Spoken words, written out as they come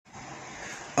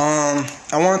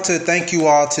I want to thank you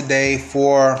all today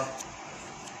for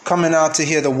coming out to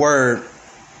hear the word.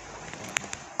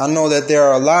 I know that there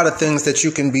are a lot of things that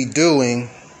you can be doing,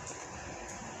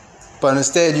 but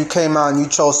instead you came out and you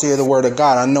chose to hear the word of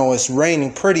God. I know it's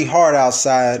raining pretty hard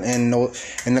outside and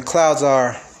the clouds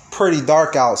are pretty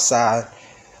dark outside,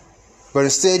 but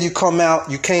instead you came out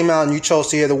and you chose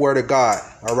to hear the word of God.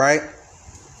 All right.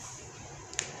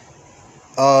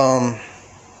 I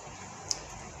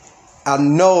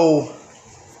know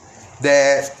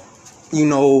that,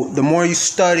 the more you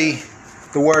study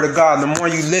the word of God, the more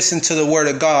you listen to the word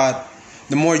of God,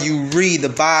 the more you read the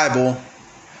Bible,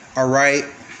 all right,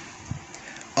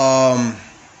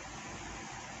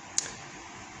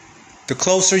 the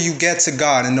closer you get to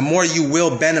God and the more you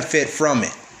will benefit from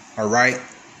it, all right?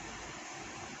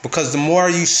 Because the more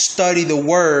you study the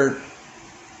word,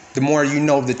 the more you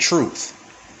know the truth,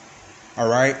 all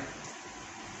right?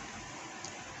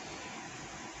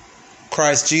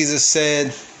 Christ Jesus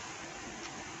said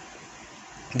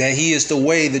that he is the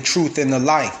way, the truth, and the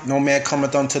life. No man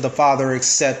cometh unto the Father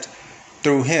except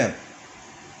through him.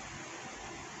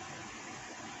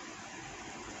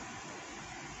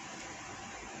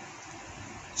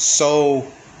 So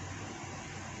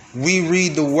we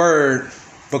read the word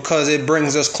because it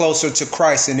brings us closer to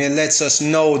Christ and it lets us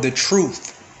know the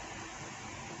truth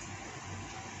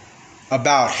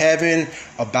about heaven,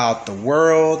 about the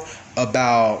world,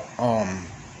 about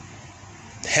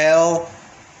hell,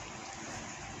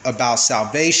 about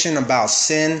salvation, about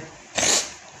sin.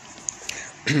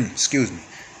 Excuse me.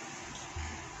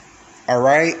 All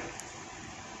right.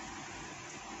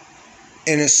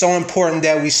 And it's so important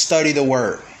that we study the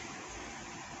word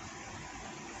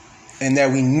and that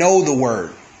we know the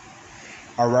word.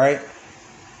 All right.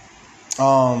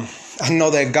 I know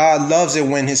that God loves it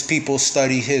when his people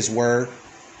study his word.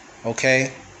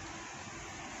 Okay.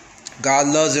 God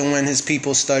loves it when his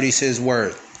people studies his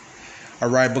word. All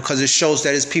right. Because it shows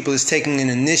that his people is taking an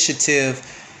initiative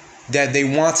that they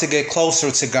want to get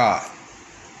closer to God.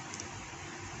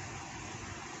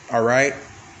 All right.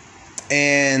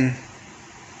 And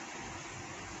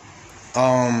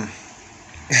I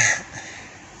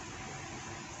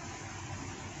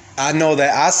know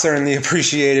that I certainly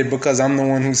appreciate it because I'm the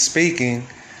one who's speaking,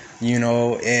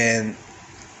 and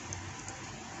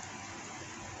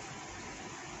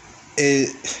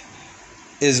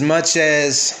as much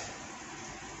as,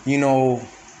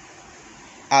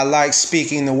 I like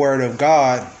speaking the word of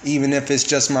God, even if it's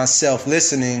just myself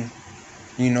listening,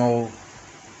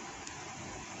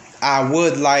 I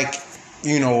would like,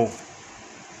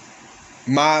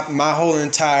 my whole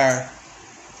entire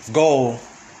goal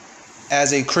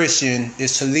as a Christian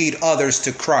is to lead others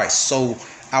to Christ. So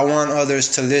I want others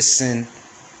to listen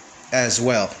as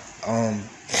well.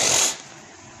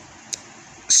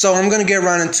 So I'm going to get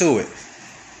right into it.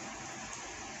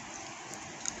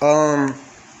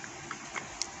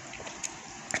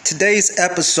 Today's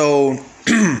episode,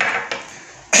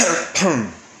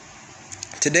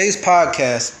 today's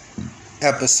podcast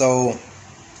episode,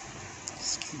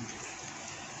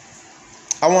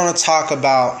 I want to talk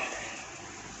about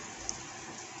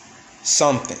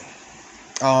something,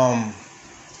 a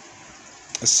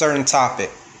certain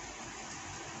topic,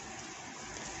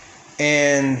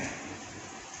 and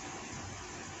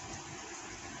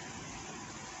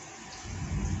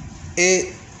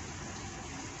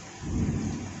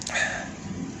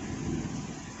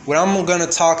what I'm going to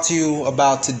talk to you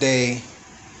about today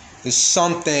is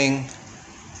something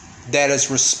that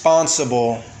is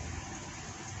responsible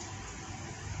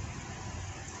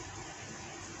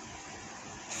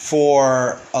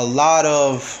for a lot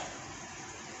of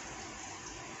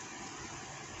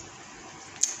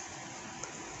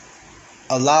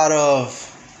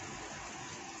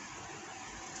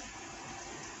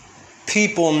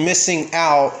people missing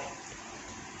out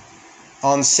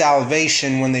on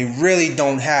salvation when they really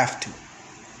don't have to.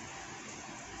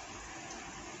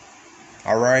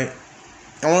 All right?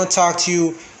 I want to talk to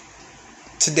you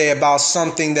today about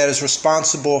something that is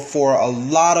responsible for a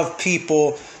lot of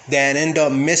people that end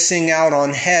up missing out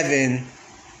on heaven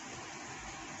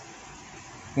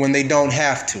when they don't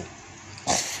have to.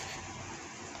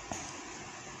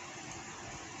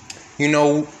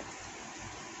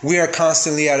 We are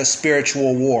constantly at a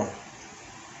spiritual war.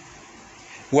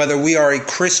 Whether we are a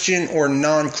Christian or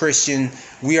non-Christian,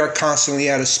 we are constantly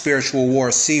at a spiritual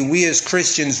war. See, we as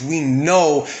Christians, we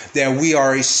know that we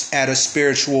are at a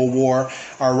spiritual war,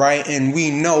 all right? And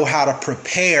we know how to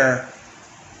prepare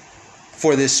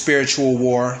for this spiritual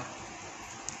war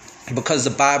because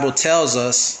the Bible tells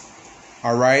us,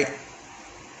 all right?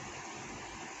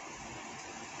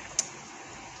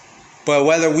 But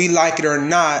whether we like it or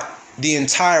not, the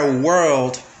entire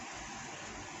world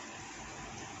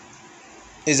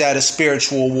is at a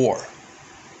spiritual war.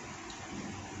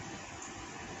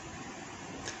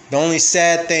 The only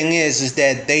sad thing is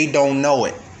that they don't know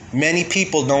it. Many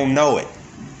people don't know it.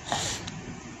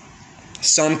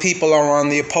 Some people are on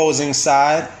the opposing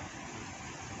side.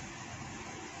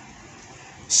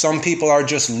 Some people are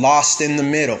just lost in the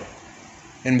middle.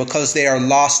 And because they are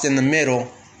lost in the middle,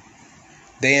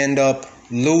 they end up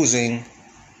losing.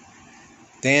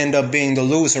 They end up being the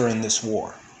loser in this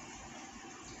war.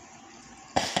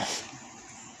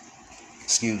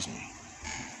 Excuse me.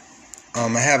 I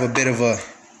have a bit of a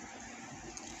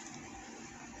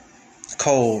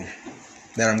cold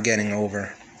that I'm getting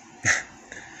over.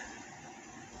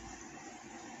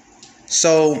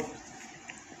 So,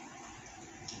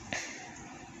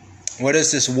 what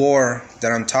is this war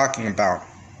that I'm talking about?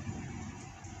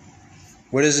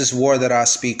 What is this war that I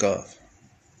speak of?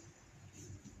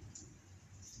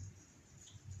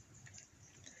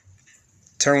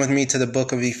 Turn with me to the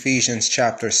book of Ephesians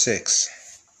chapter 6.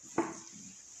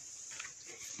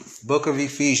 Book of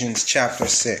Ephesians chapter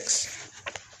 6.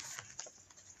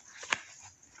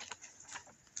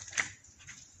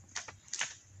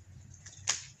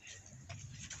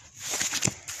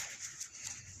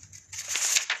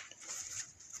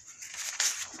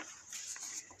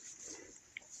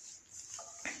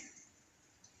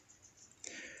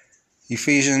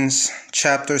 Ephesians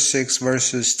chapter 6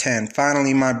 verses 10.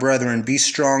 Finally, my brethren, be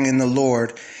strong in the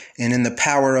Lord and in the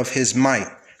power of his might.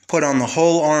 Put on the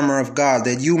whole armor of God,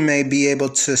 that you may be able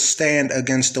to stand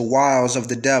against the wiles of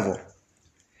the devil.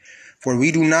 For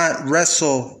we do not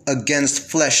wrestle against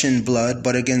flesh and blood,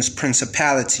 but against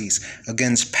principalities,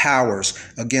 against powers,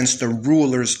 against the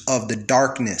rulers of the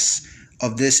darkness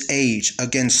of this age,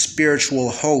 against spiritual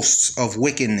hosts of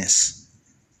wickedness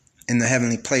in the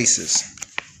heavenly places.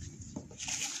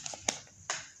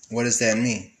 What does that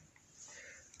mean?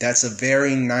 That's a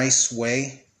very nice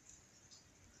way.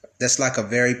 That's like a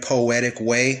very poetic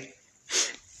way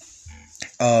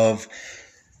of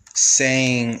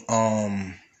saying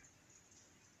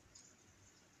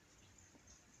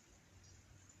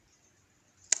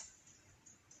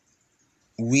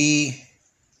we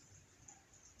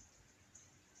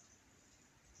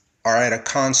are at a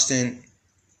constant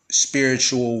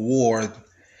spiritual war,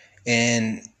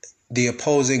 and the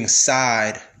opposing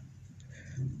side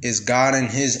is God and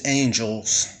his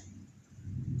angels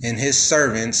and his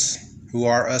servants, who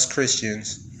are us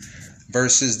Christians,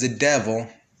 versus the devil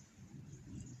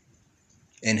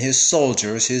and his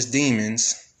soldiers, his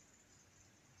demons,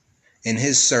 and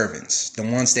his servants, the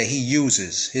ones that he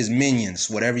uses, his minions,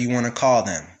 whatever you want to call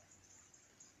them.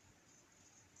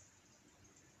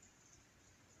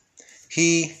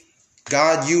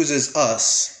 God uses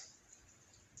us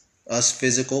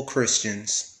physical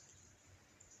Christians,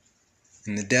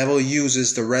 and the devil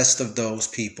uses the rest of those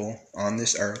people on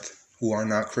this earth who are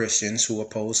not Christians, who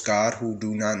oppose God, who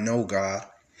do not know God.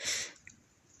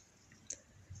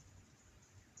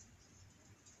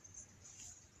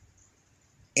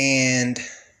 And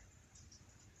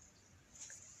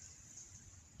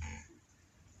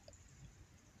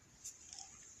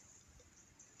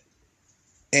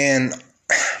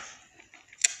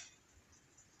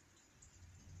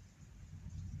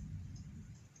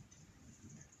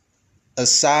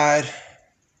aside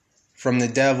from the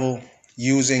devil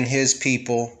using his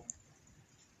people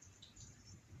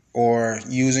or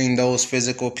using those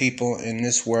physical people in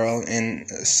this world, and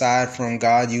aside from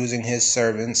God using his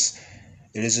servants,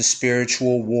 it is a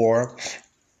spiritual war,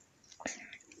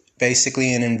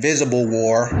 basically an invisible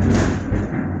war,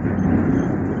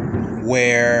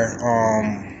 where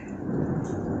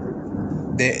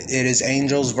it is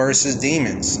angels versus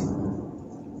demons.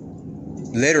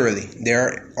 Literally,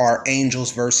 there are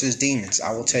angels versus demons.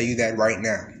 I will tell you that right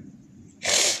now.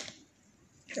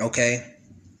 Okay?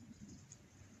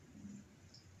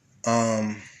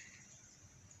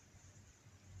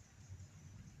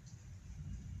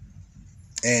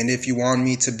 And if you want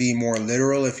me to be more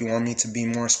literal, if you want me to be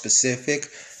more specific,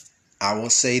 I will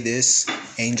say this: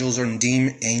 angels and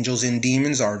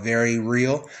demons are very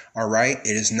real. All right,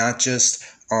 it is not just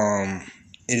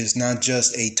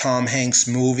a Tom Hanks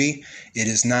movie. It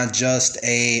is not just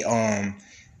a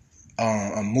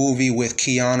movie with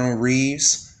Keanu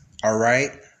Reeves. All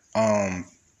right,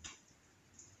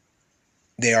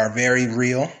 they are very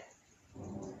real.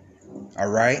 All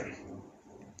right.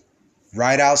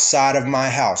 Right outside of my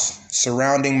house,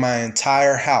 surrounding my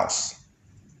entire house,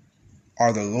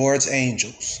 are the Lord's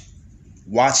angels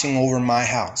watching over my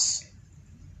house.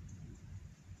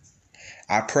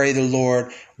 I pray the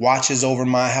Lord watches over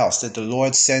my house, that the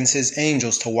Lord sends his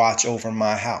angels to watch over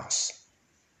my house.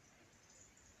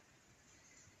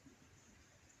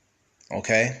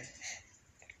 Okay?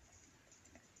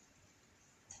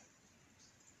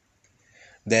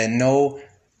 That no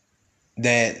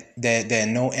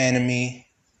enemy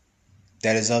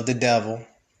that is of the devil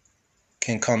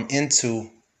can come into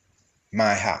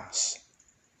my house.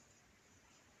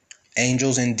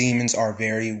 Angels and demons are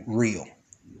very real.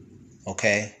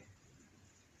 Okay?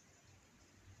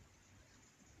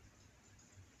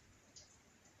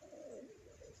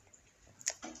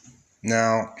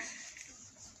 Now,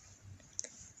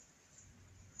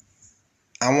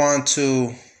 I wanted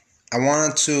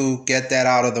to get that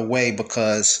out of the way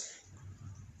because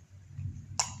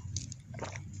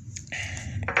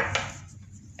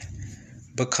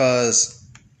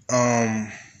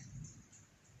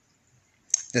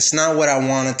that's not what I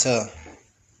wanted to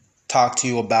talk to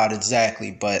you about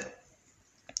exactly, but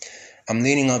I'm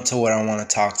leading up to what I want to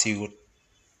talk to you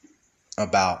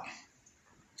about.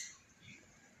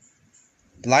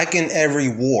 Like in every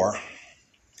war,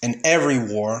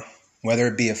 whether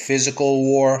it be a physical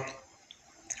war,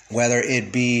 whether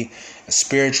it be a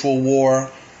spiritual war,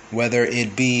 whether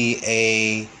it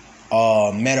be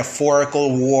a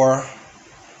metaphorical war,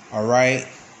 all right?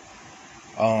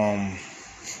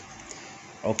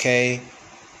 Okay?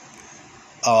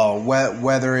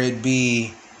 Whether it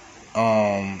be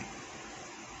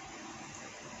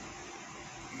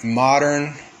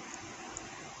modern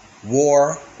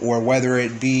war or whether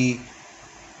it be,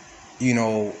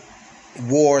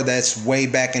 war that's way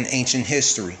back in ancient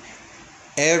history.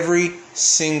 Every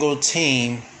single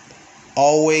team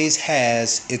always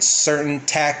has its certain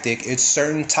tactic, its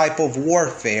certain type of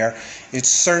warfare, its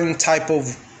certain type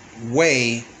of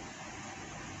way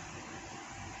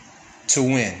to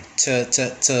win,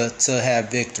 to have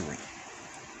victory.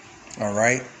 All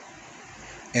right?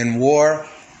 In war,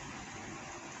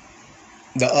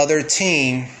 the other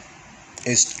team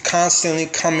is constantly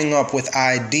coming up with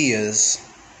ideas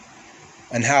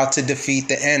on how to defeat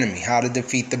the enemy, how to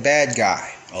defeat the bad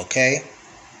guy, okay?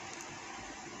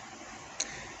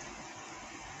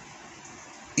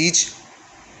 Each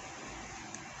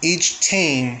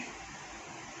team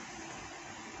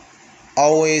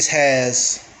always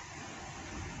has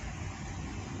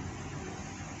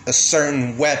a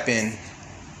certain weapon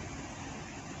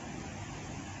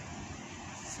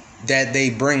that they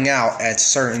bring out at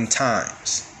certain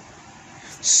times.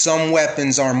 Some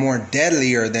weapons are more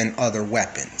deadlier than other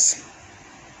weapons.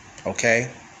 Okay?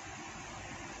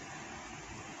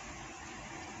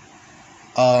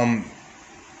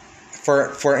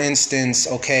 For instance,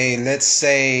 okay, let's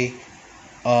say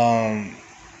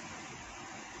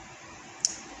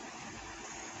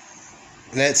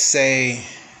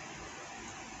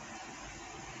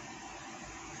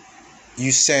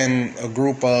you send a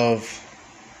group of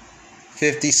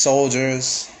 50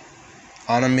 soldiers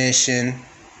on a mission,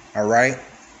 all right?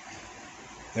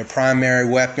 Their primary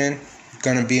weapon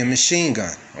gonna be a machine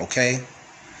gun, okay?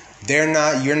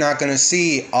 You're not gonna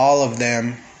see all of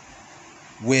them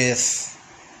with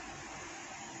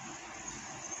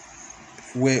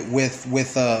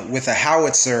a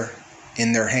howitzer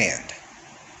in their hand.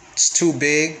 It's too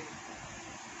big.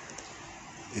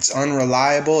 It's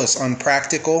unreliable. It's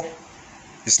unpractical.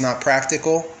 It's not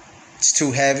practical. It's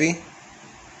too heavy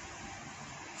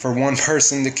for one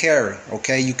person to carry.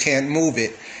 Okay, you can't move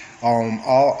it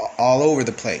all over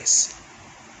the place.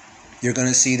 You're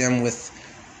gonna see them with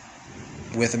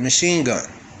a machine gun.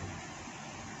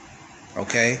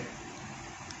 Okay?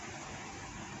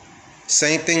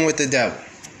 Same thing with the devil.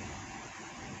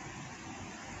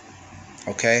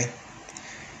 Okay?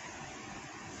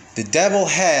 The devil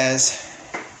has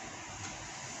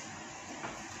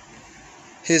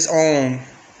his own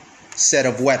set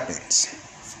of weapons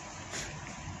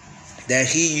that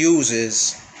he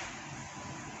uses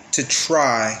to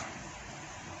try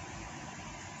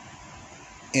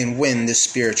and win this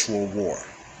spiritual war.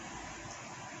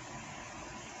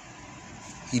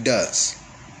 He does.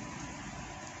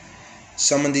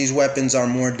 Some of these weapons are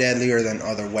more deadlier than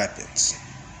other weapons.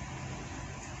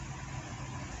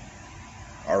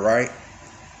 All right?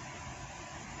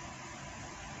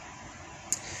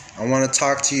 I want to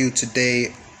talk to you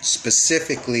today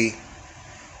specifically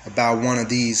about one of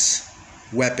these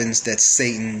weapons that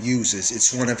Satan uses.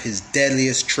 It's one of his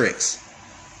deadliest tricks.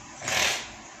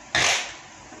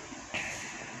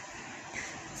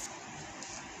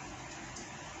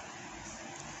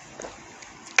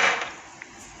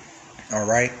 All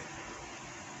right.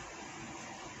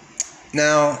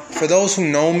 Now, for those who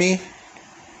know me,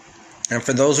 and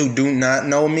for those who do not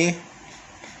know me,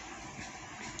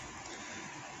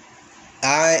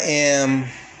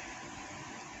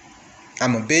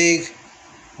 I'm a big,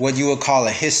 what you would call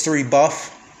a history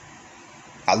buff.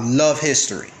 I love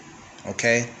history.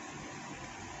 Okay.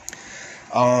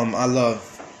 I love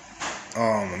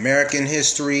American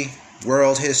history,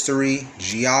 world history,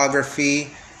 geography,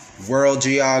 world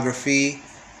geography.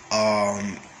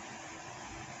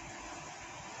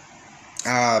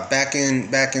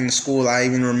 Back in school, I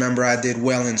even remember I did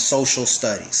well in social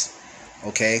studies.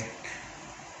 Okay.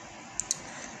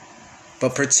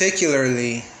 But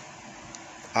particularly,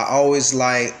 I always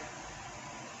like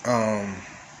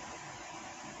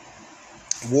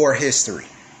war history.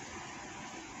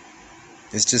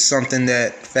 It's just something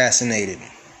that fascinated me.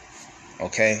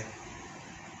 Okay.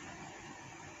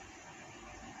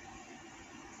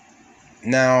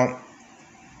 Now,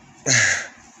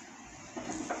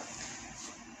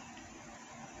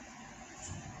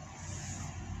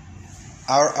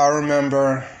 I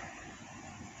remember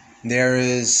there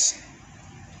is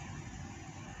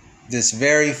this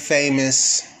very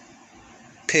famous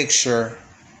picture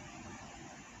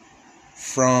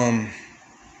from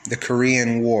the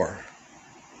Korean War.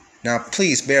 Now,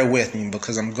 please bear with me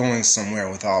because I'm going somewhere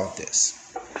with all of this.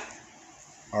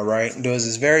 All right. There was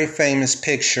this very famous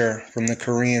picture from the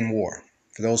Korean War.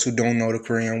 For those who don't know, the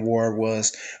Korean War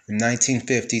was from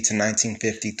 1950 to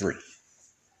 1953.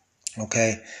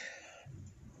 Okay.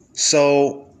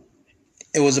 So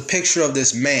it was a picture of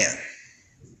this man,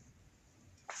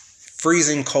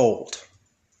 freezing cold.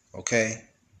 Okay.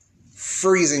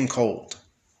 Freezing cold.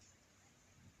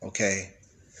 Okay.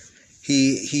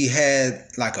 He had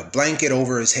like a blanket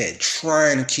over his head,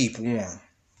 trying to keep warm.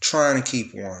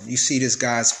 You see this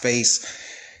guy's face.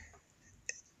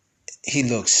 He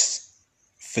looks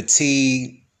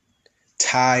fatigued,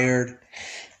 tired.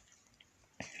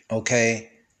 Okay.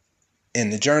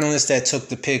 And the journalist that took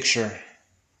the picture,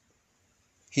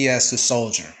 he asked the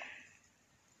soldier.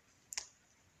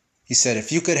 He said,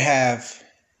 if you could have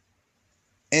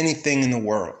anything in the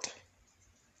world,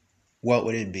 what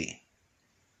would it be?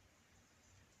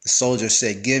 The soldier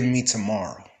said, give me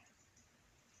tomorrow.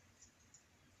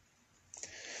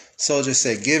 Soldier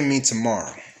said, give me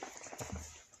tomorrow.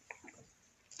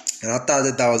 And I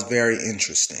thought that was very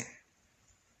interesting.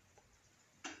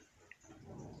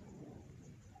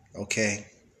 Okay.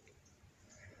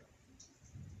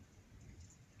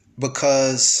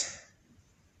 Because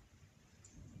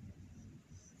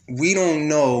we don't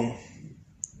know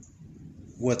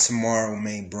what tomorrow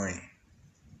may bring.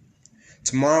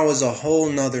 Tomorrow is a whole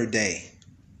nother day.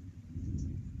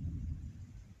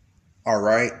 All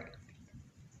right.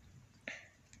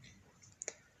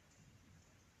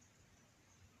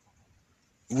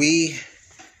 We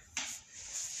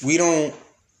don't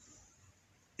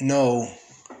know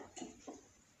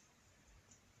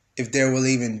if there will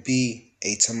even be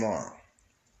a tomorrow.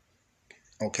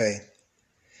 Okay.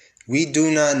 We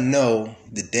do not know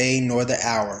the day nor the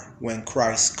hour when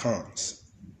Christ comes.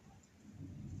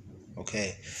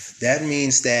 Okay. That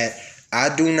means that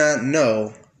I do not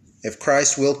know if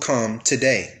Christ will come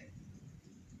today.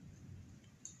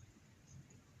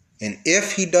 And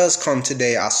if he does come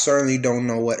today, I certainly don't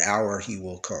know what hour he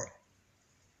will come.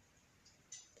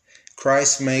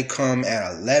 Christ may come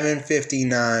at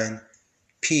 11:59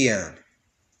 p.m.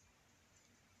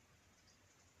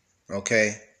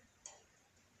 Okay.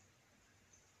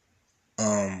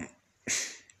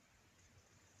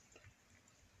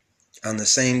 On the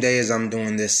same day as I'm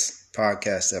doing this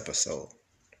podcast episode.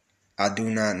 I do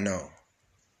not know.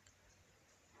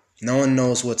 No one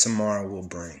knows what tomorrow will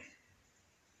bring.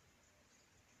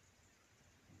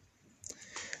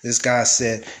 This guy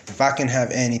said, if I can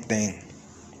have anything,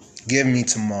 give me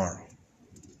tomorrow.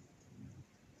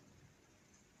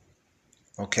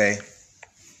 Okay.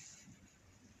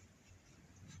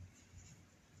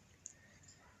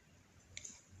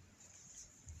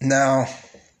 Now,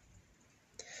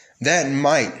 that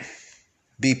might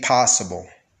be possible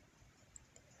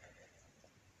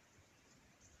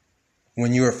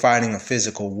when you are fighting a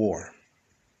physical war.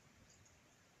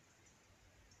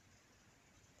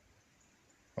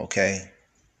 Okay.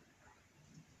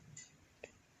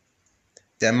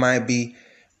 That might be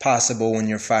possible when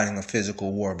you're fighting a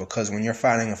physical war, because when you're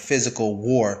fighting a physical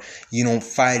war, you don't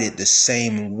fight it the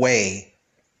same way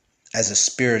as a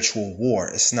spiritual war.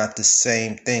 It's not the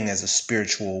same thing as a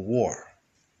spiritual war.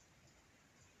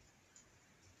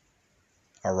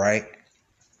 All right.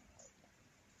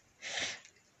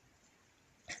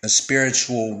 A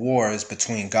spiritual war is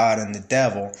between God and the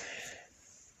devil,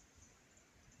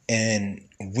 and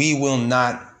we will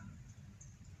not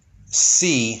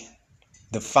see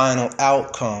the final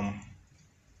outcome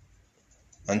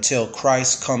until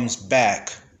Christ comes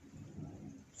back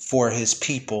for his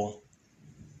people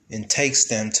and takes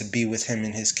them to be with him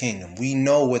in his kingdom. We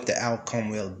know what the outcome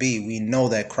will be. We know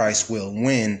that Christ will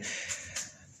win,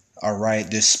 all right,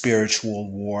 this spiritual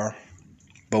war,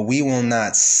 but we will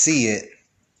not see it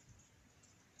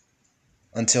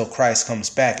until Christ comes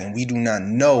back, and we do not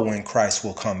know when Christ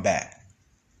will come back.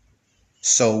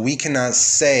 So we cannot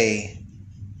say,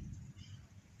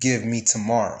 give me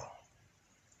tomorrow.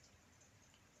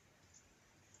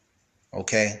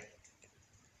 Okay?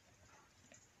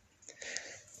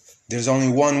 There's only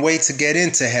one way to get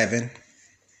into heaven.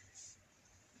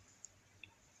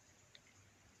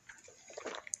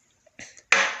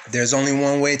 There's only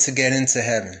one way to get into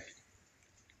heaven.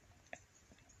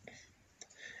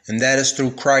 And that is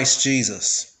through Christ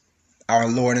Jesus, our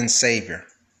Lord and Savior.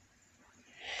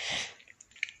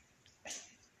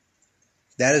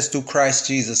 That is through Christ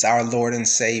Jesus, our Lord and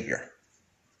Savior.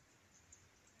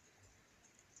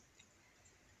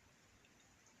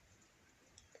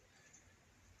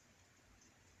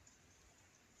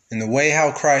 And the way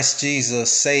how Christ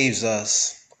Jesus saves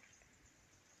us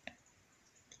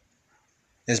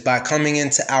is by coming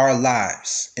into our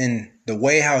lives. And the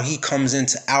way how he comes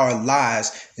into our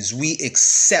lives is we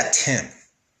accept him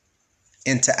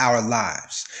into our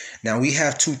lives. Now we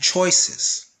have two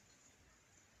choices.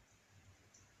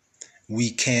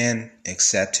 We can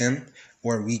accept him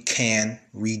or we can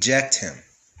reject him.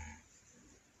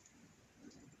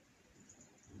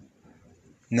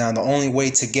 Now, the only way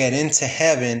to get into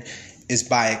heaven is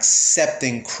by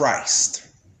accepting Christ.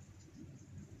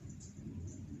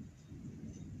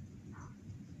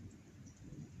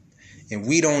 And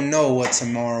we don't know what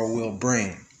tomorrow will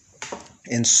bring.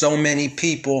 And so many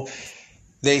people,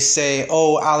 they say,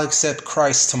 oh, I'll accept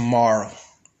Christ tomorrow.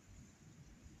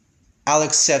 I'll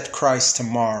accept Christ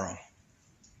tomorrow.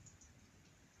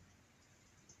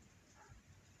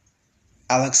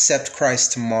 I'll accept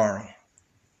Christ tomorrow.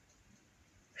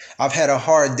 I've had a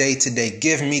hard day today.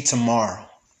 Give me tomorrow.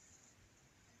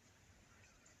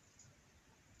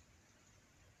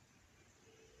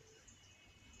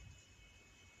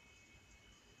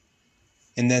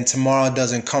 And then tomorrow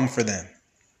doesn't come for them.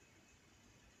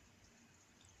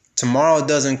 Tomorrow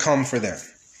doesn't come for them.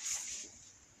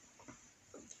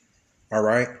 All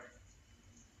right?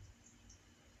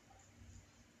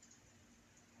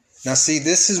 Now, see,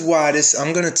 this is why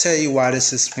I'm going to tell you why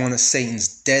this is one of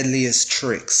Satan's deadliest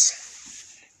tricks.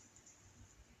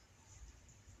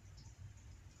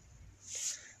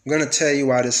 I'm going to tell you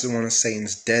why this is one of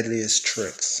Satan's deadliest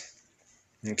tricks.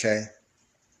 Okay?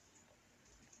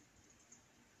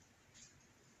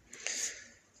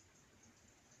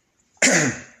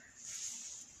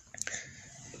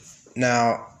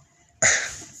 Now,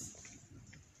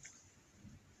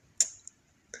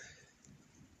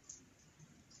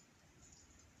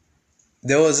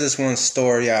 there was this one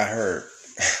story I heard.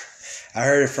 I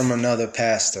heard it from another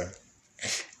pastor.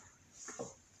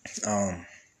 I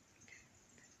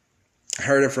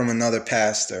heard it from another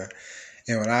pastor.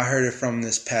 And when I heard it from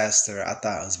this pastor, I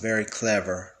thought it was very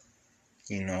clever.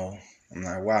 You know, I'm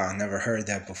like, wow, I never heard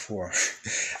that before.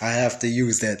 I have to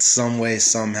use that some way,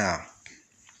 somehow.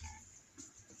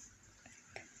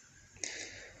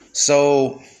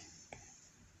 So,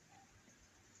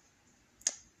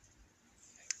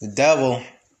 the devil,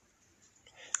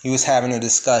 he was having a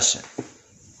discussion,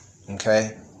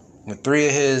 okay, with three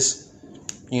of his,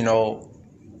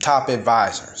 top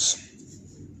advisors,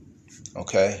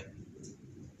 okay.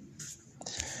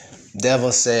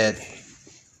 Devil said,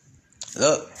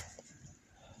 look,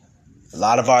 a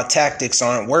lot of our tactics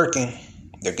aren't working.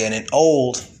 They're getting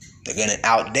old. They're getting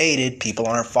outdated. People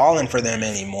aren't falling for them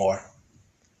anymore.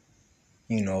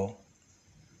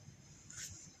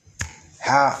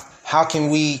 How can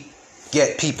we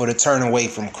get people to turn away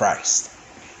from Christ?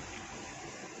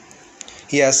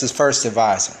 He asked his first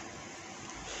advisor.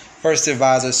 First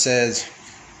advisor says,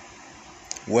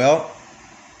 well,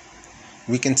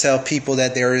 we can tell people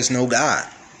that there is no God.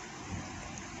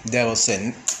 The devil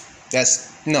said,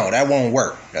 that won't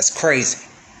work. That's crazy.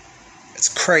 It's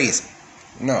crazy.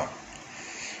 No.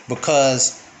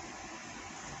 Because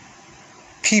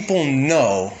people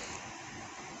know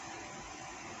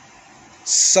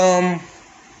some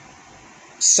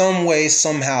way,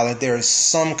 somehow, that there is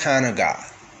some kind of God,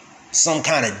 some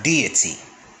kind of deity.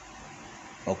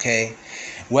 Okay?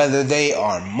 Whether they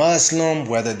are Muslim,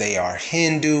 whether they are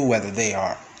Hindu, whether they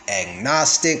are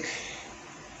agnostic,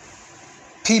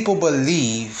 people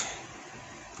believe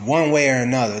one way or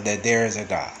another that there is a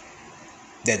God,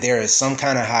 that there is some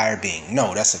kind of higher being.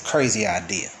 No, that's a crazy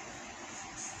idea.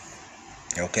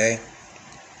 Okay?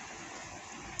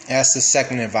 Asked the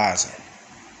second advisor.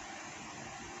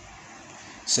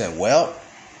 Said, well,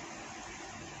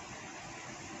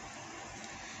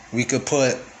 We could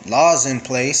put laws in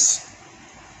place.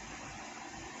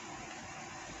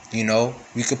 You know,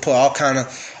 we could put all kind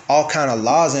of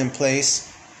laws in place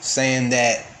saying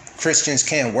that Christians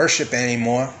can't worship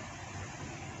anymore.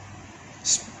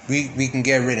 We can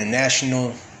get rid of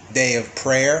National Day of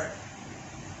Prayer.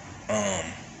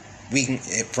 We can,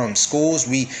 from schools,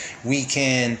 we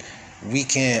can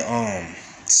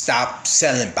stop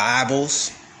selling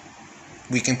Bibles.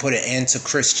 We can put an end to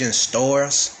Christian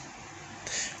stores.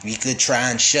 We could try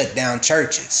and shut down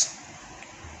churches.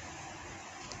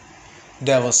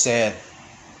 Devil said,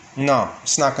 no,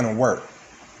 it's not going to work.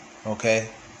 Okay?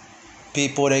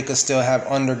 People, they could still have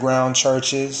underground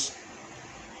churches.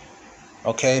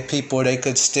 Okay? People, they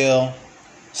could still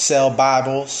sell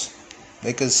Bibles.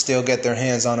 They could still get their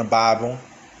hands on a Bible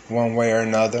one way or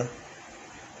another.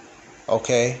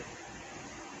 Okay?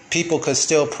 People could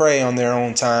still pray on their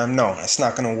own time. No, it's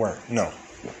not going to work. No.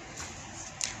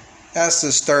 That's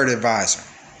his third advisor.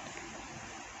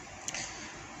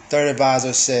 Third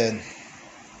advisor said,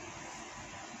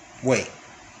 wait,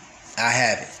 I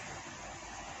have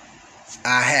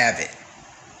it.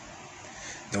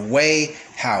 The way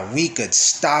how we could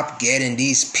stop getting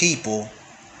these people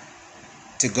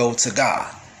to go to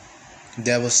God. The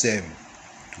devil said,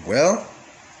 well,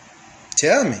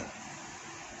 tell me.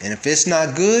 And if it's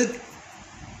not good,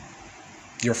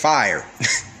 you're fired.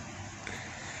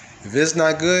 If it's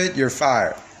not good, you're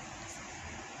fired.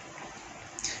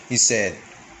 He said,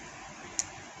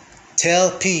 tell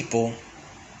people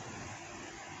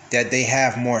that they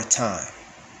have more time.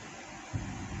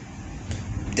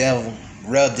 Devil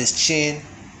rubbed his chin,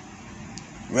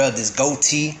 rubbed his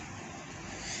goatee,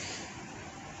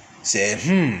 said,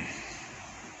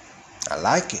 I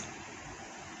like it.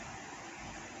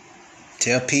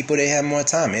 Tell people they have more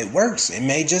time. It works. It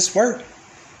may just work.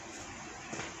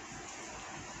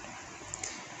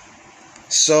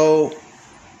 So,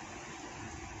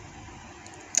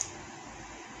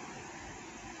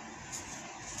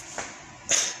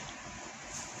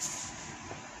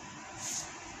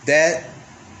 that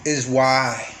is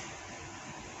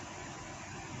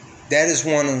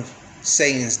one of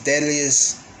Satan's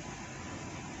deadliest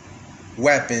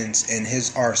weapons in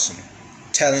his arsenal.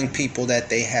 Telling people that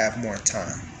they have more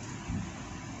time.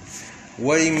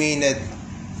 What do you mean that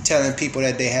telling people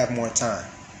that they have more time?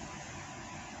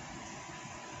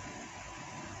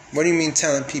 What do you mean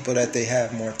telling people that they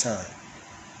have more time?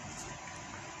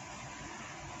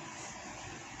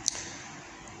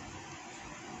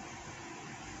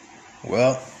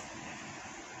 Well,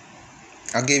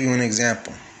 I'll give you an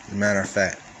example, as a matter of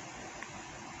fact.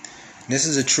 This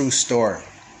is a true story.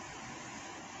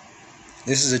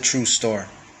 This is a true story.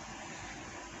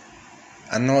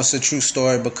 I know it's a true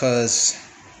story because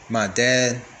my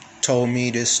dad told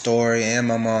me this story and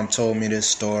my mom told me this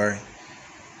story.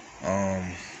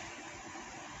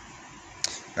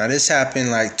 Now this happened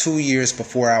like 2 years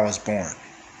before I was born,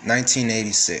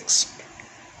 1986.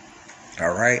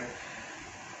 All right.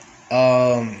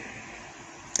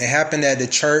 It happened at the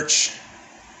church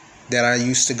that I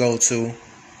used to go to.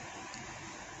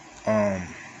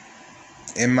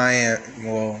 In Miami,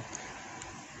 well,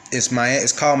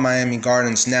 it's called Miami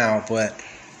Gardens now, but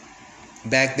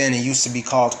back then it used to be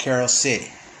called Carroll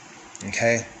City.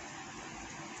 Okay,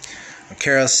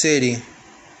 Carroll City.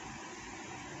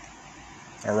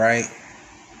 All right.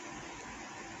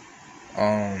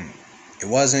 It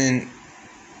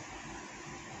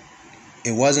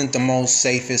wasn't the most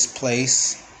safest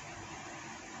place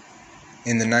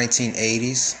in the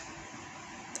 1980s.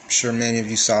 I'm sure many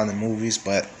of you saw the movies,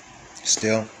 but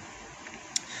still.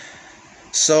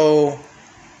 So,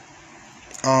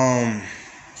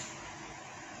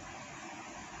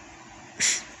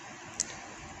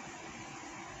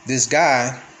 this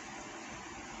guy,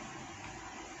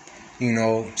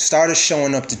 started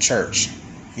showing up to church,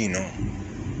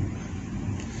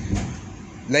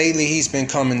 Lately, he's been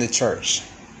coming to church.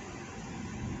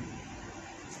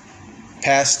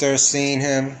 Pastor has seen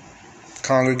him.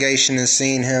 Congregation has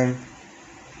seen him.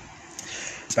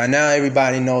 By now,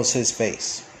 everybody knows his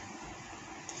face.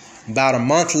 About a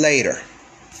month later,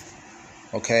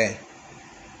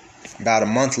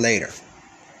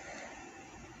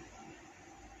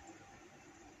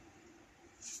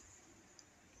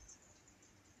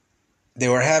 they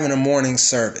were having a morning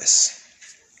service.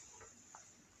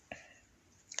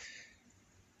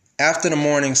 After the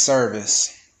morning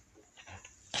service,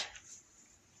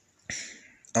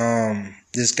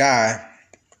 this guy,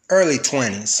 early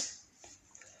 20s,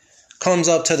 comes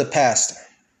up to the pastor.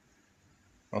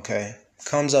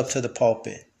 Comes up to the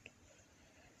pulpit,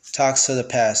 talks to the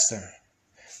pastor,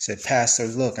 said, "Pastor,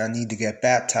 look, I need to get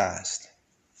baptized."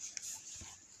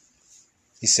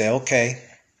 He said, okay,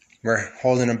 we're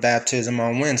holding a baptism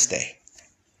on Wednesday.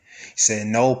 He said,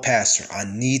 no, Pastor, I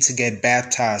need to get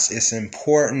baptized. It's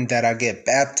important that I get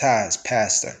baptized,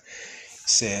 Pastor. He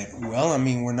said, well, I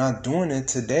mean, we're not doing it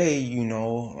today,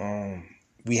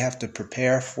 we have to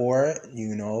prepare for it,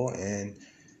 and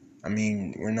I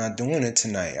mean, we're not doing it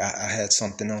tonight. I had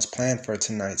something else planned for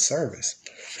tonight's service.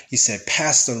 He said,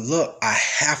 Pastor, look, I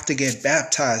have to get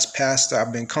baptized, Pastor.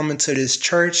 I've been coming to this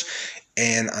church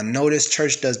and I know this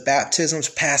church does baptisms.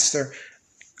 Pastor,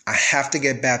 I have to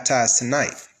get baptized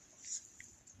tonight.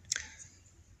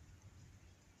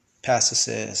 Pastor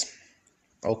says,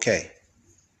 okay.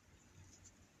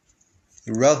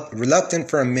 Reluctant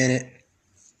for a minute,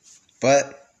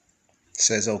 but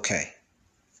says, okay,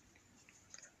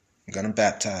 I'm going to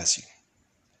baptize you.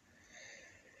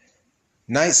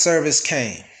 Night service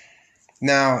came.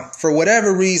 Now, for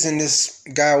whatever reason, this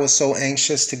guy was so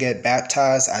anxious to get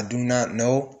baptized, I do not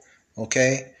know,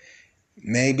 okay?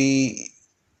 Maybe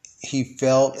he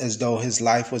felt as though his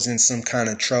life was in some kind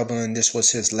of trouble and this was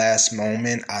his last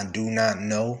moment. I do not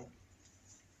know.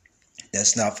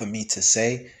 That's not for me to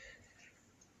say.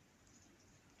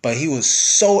 But he was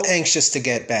so anxious to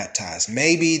get baptized.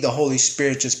 Maybe the Holy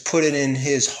Spirit just put it in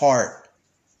his heart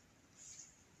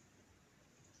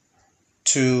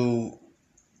to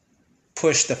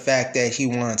push the fact that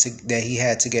he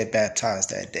had to get baptized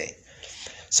that day.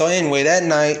 So anyway, that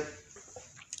night,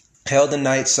 held the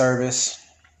night service.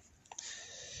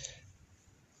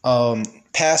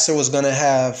 Pastor was going to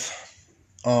have,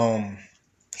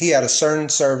 he had a certain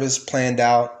service planned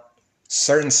out,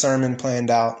 certain sermon planned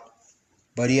out,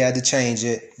 but he had to change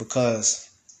it because,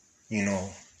 the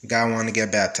guy wanted to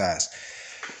get baptized.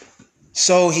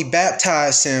 So he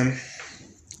baptized him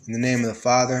in the name of the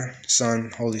Father,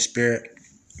 Son, Holy Spirit.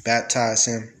 Baptized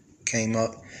him, came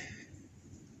up.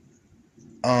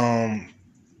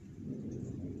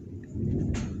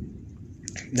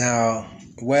 Now,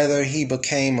 whether he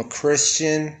became a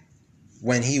Christian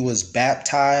when he was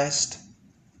baptized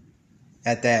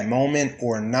at that moment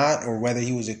or not, or whether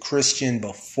he was a Christian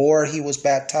before he was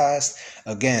baptized,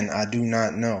 again, I do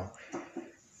not know.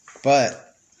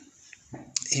 But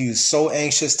he was so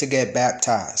anxious to get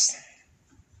baptized.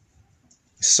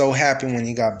 So happy when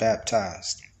he got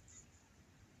baptized.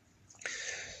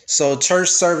 So church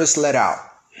service let out.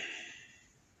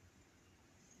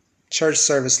 Church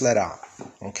service let out.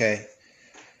 Okay.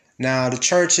 Now the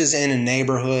church is in a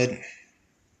neighborhood,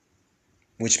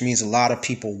 which means a lot of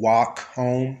people walk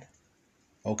home.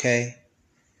 Okay.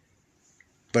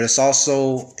 But it's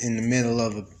also in the middle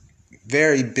of a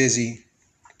very busy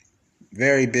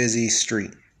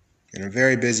street, in a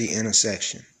very busy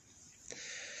intersection.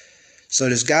 So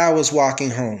this guy was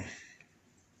walking home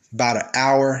about an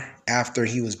hour after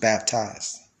he was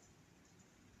baptized.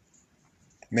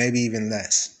 Maybe even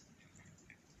less.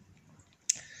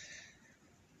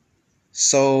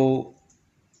 So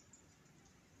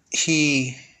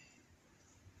he's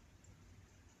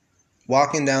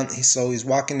walking down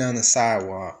the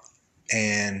sidewalk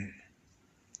and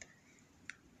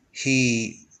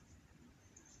he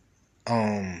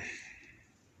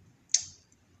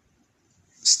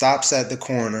stops at the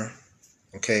corner,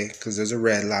 okay, because there's a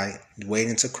red light,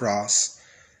 waiting to cross.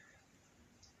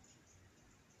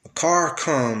 A car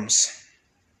comes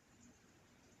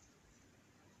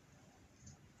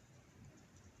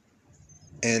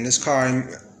and this car,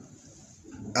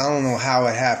 I don't know how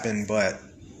it happened, but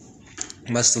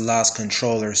must have lost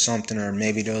control or something, or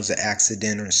maybe there was an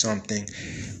accident or something.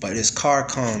 But this car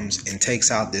comes and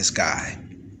takes out this guy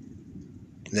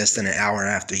less than an hour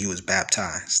after he was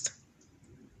baptized.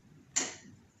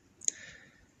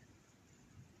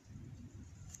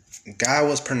 The guy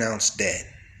was pronounced dead.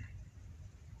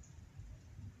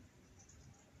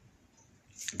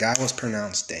 The guy was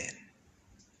pronounced dead.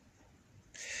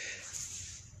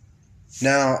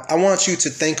 Now, I want you to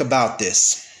think about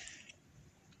this.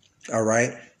 All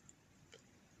right?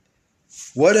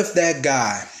 What if that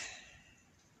guy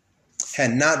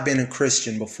had not been a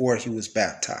Christian before he was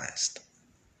baptized?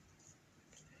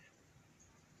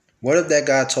 What if that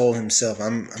guy told himself,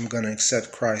 I'm going to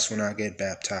accept Christ when I get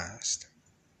baptized?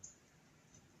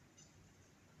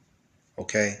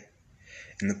 Okay?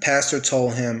 And the pastor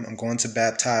told him, I'm going to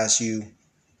baptize you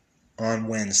on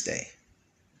Wednesday.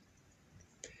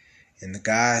 And the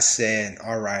guy said,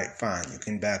 all right, fine, you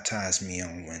can baptize me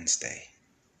on Wednesday.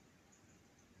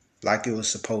 Like it was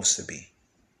supposed to be.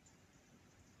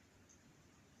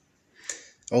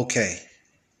 Okay,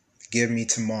 give me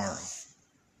tomorrow.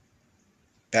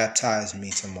 Baptize me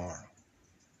tomorrow.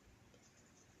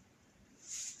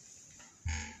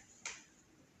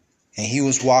 And he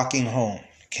was walking home.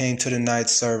 came to the night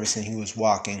service and he was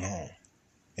walking home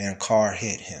and a car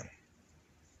hit him.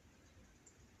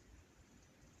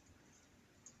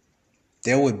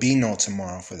 There would be no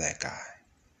tomorrow for that guy.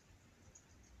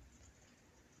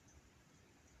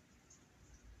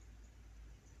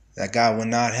 That guy would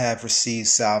not have received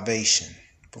salvation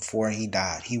before he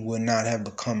died. He would not have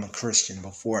become a Christian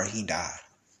before he died.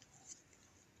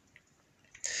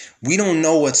 We don't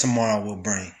know what tomorrow will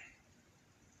bring.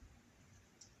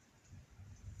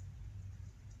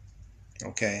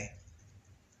 Okay?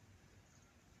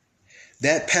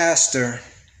 That pastor,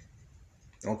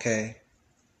 okay,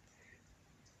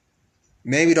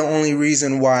 maybe the only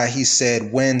reason why he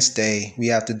said Wednesday, we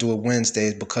have to do it Wednesday,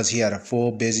 is because he had a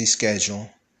full busy schedule.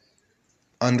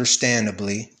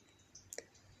 Understandably.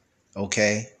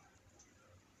 Okay?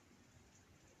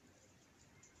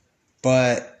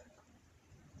 But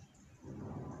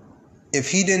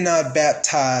if he did not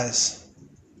baptize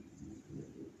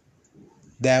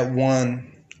that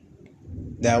one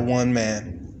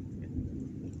man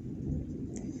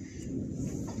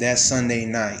that Sunday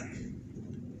night,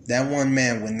 that one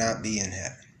man would not be in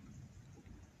heaven.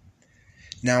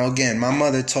 Now again, my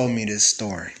mother told me this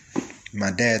story. My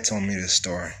dad told me this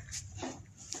story.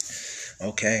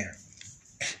 Okay.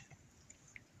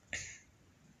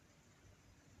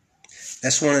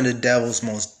 That's one of the devil's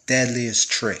most deadliest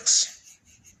tricks.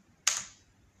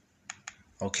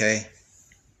 Okay.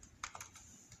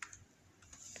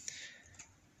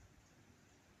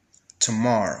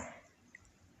 Tomorrow.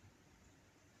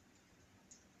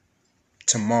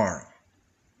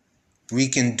 We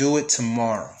can do it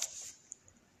tomorrow.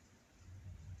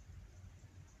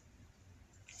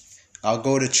 I'll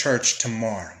go to church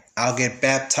tomorrow. I'll get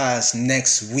baptized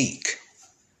next week.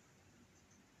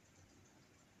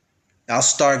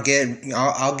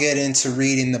 I'll get into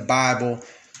reading the Bible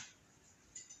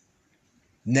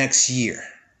next year.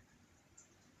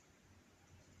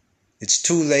 It's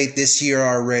too late. This year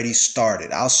already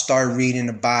started. I'll start reading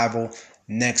the Bible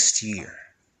next year.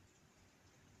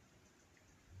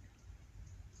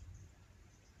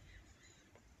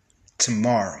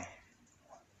 Tomorrow.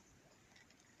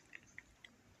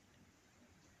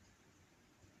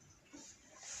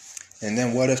 And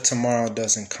then what if tomorrow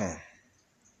doesn't come?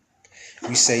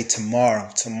 We say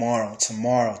tomorrow.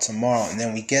 And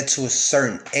then we get to a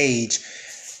certain age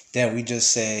that we just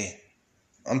say,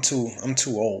 I'm too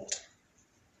old.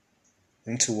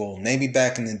 I'm too old. Maybe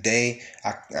back in the day,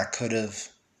 I could have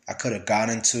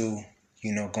gotten to,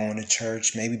 going to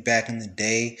church. Maybe back in the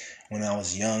day when I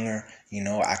was younger,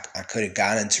 I could have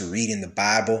gotten to reading the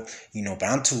Bible, but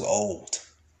I'm too old.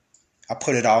 I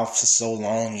put it off for so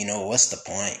long, what's the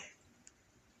point?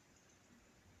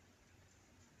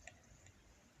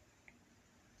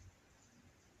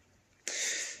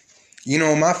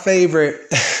 My favorite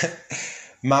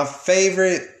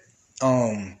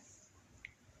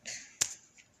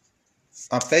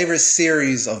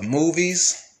series of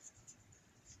movies,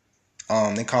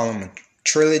 they call them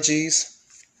trilogies.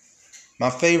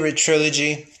 My favorite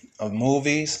trilogy of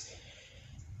movies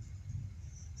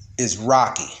is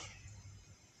Rocky.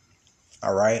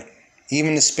 All right.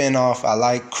 Even the spinoff, I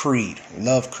like Creed.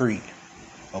 Love Creed.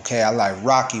 Okay, I like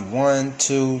Rocky 1,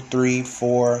 2, 3,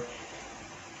 4.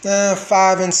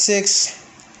 5 and 6,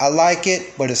 I like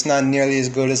it, but it's not nearly as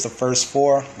good as the first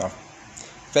 4. My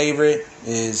favorite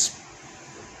is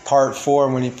part 4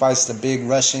 when he fights the big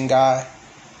Russian guy.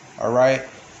 All right,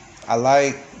 I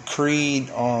like Creed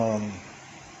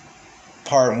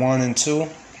part 1 and 2.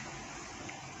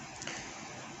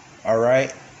 All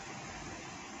right,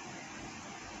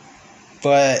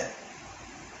 but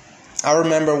I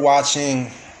remember watching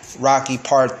Rocky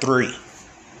part 3.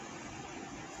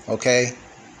 Okay.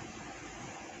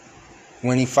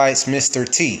 When he fights Mr.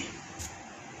 T.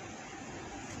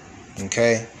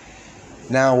 Okay?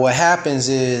 Now what happens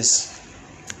is,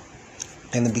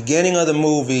 in the beginning of the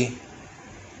movie,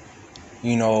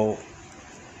 he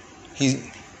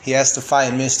has to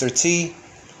fight Mr. T.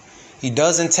 He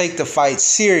doesn't take the fight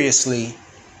seriously.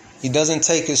 He doesn't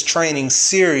take his training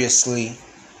seriously.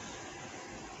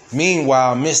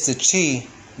 Meanwhile, Mr. T,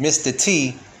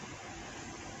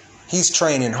 he's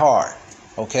training hard.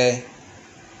 Okay?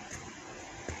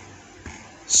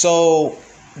 So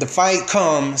the fight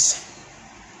comes,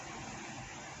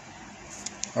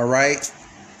 all right,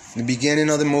 the beginning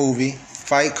of the movie,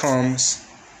 fight comes.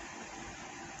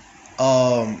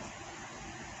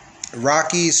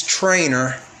 Rocky's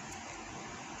trainer,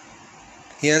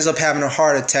 he ends up having a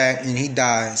heart attack and he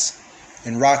dies.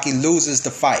 And Rocky loses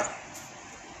the fight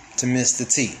to Mr.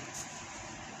 T.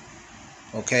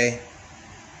 Okay?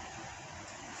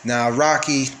 Now,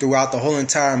 Rocky, throughout the whole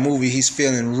entire movie, he's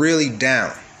feeling really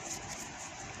down.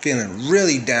 Feeling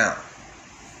really down.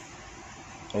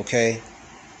 Okay?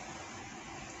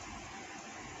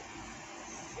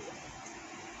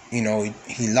 You know,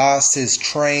 he lost his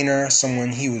trainer, someone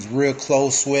he was real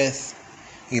close with.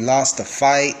 He lost the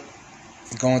fight,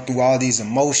 going through all these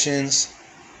emotions.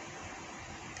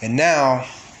 And now,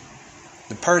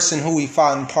 the person who he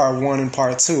fought in part 1 and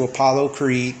part 2, Apollo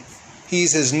Creed,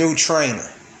 he's his new trainer.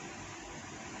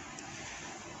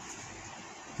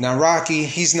 Now, Rocky,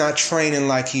 he's not training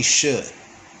like he should.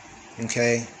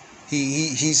 Okay?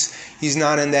 He's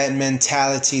not in that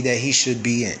mentality that he should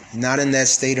be in. Not in that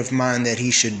state of mind that he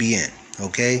should be in.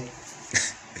 Okay?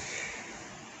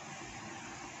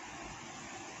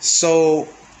 So,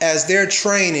 as they're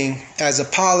training, as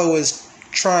Apollo is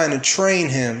trying to train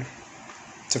him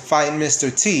to fight Mr.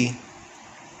 T,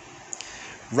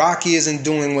 Rocky isn't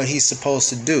doing what he's supposed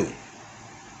to do.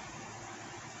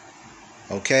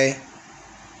 Okay?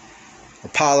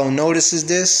 Apollo notices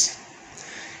this.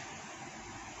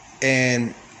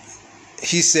 And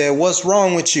he said, "What's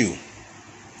wrong with you?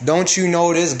 Don't you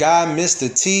know this guy,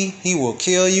 Mr. T? He will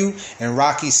kill you." And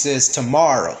Rocky says,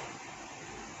 "Tomorrow."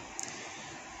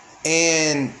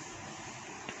 And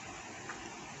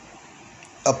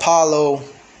Apollo,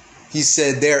 he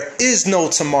said, "There is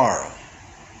no tomorrow."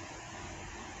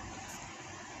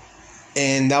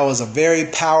 And that was a very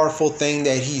powerful thing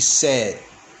that he said.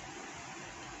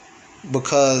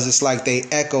 Because it's like they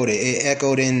echoed it. It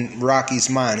echoed in Rocky's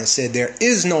mind. It said, there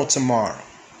is no tomorrow.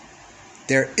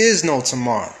 There is no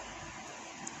tomorrow.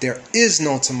 There is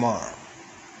no tomorrow.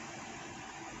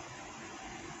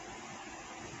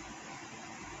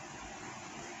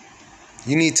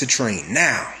 You need to train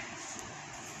now.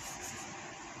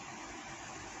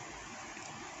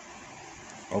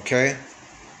 Okay?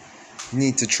 You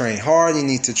need to train hard. You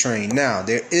need to train now.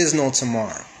 There is no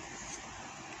tomorrow.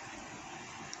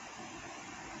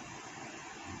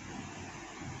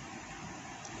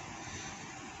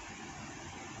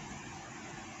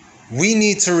 We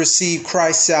need to receive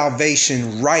Christ's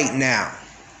salvation right now.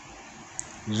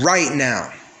 Right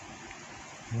now.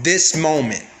 This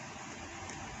moment.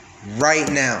 Right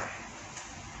now.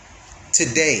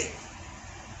 Today.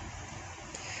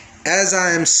 As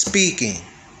I am speaking,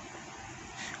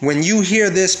 when you hear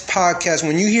this podcast,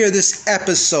 when you hear this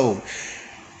episode,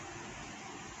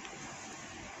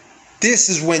 this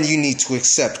is when you need to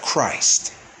accept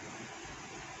Christ.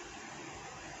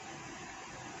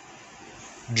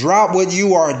 Drop what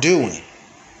you are doing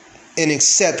and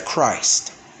accept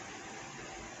Christ.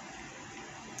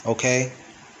 Okay?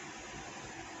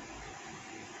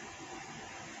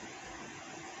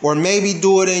 Or maybe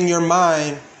do it in your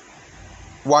mind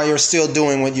while you're still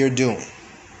doing what you're doing.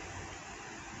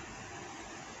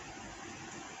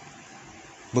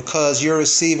 Because you're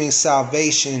receiving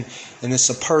salvation and it's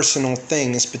a personal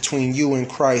thing. It's between you and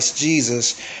Christ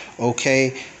Jesus.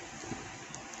 Okay?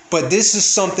 But this is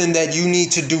something that you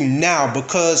need to do now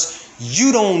because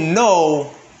you don't know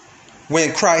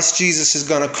when Christ Jesus is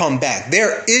going to come back.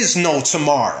 There is no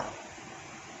tomorrow.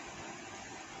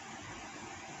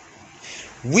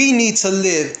 We need to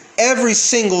live every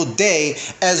single day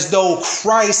as though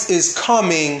Christ is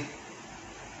coming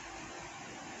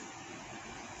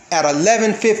at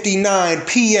 11:59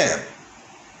 p.m.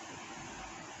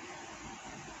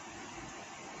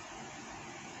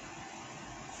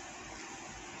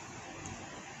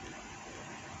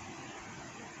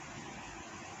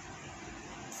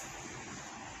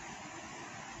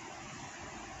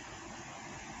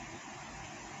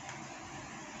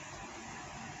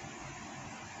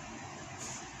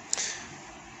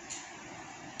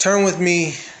 Turn with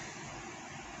me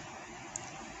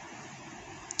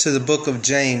to the book of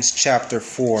James, chapter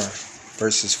 4,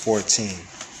 verses 14.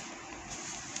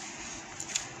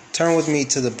 Turn with me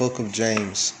to the book of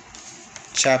James,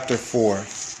 chapter 4,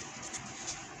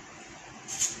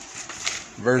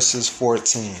 verses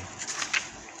 14.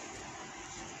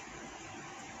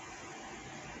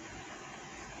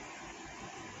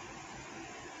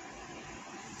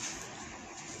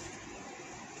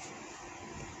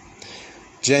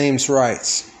 James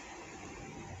writes,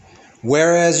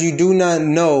 "Whereas you do not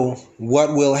know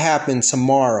what will happen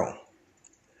tomorrow,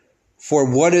 for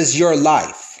what is your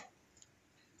life?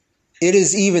 It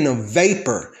is even a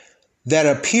vapor that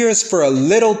appears for a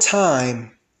little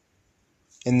time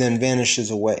and then vanishes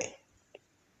away."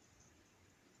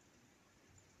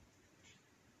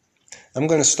 I'm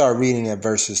going to start reading at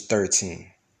verses 13.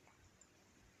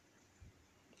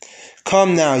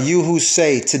 "Come now, you who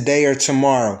say today or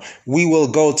tomorrow, we will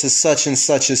go to such and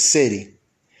such a city,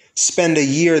 spend a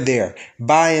year there,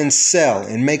 buy and sell,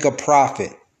 and make a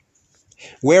profit.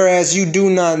 whereas you do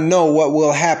not know what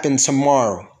will happen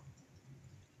tomorrow.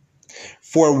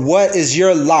 For what is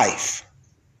your life?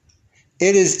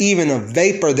 It is even a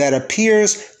vapor that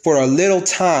appears for a little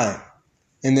time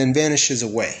and then vanishes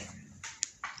away.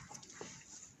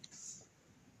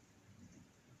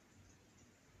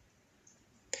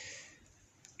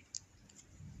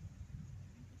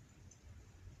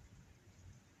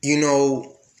 You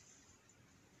know,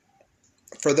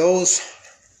 for those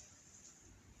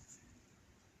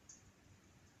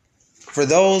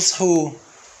who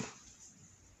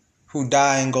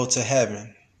die and go to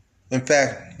heaven. In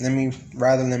fact, let me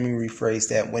rephrase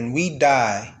that. When we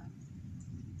die,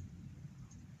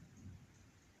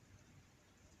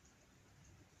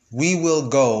 we will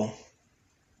go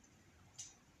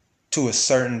to a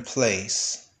certain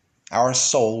place. Our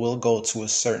soul will go to a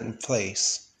certain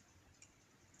place.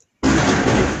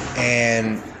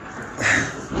 And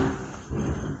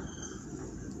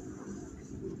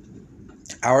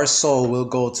our soul will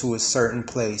go to a certain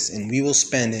place, and we will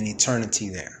spend an eternity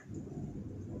there.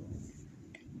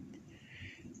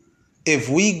 If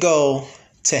we go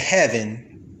to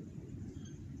heaven,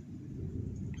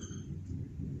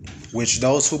 which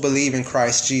those who believe in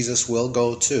Christ Jesus will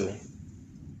go to,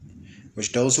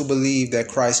 which those who believe that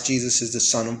Christ Jesus is the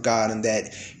Son of God and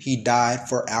that he died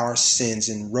for our sins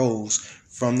and rose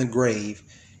from the grave,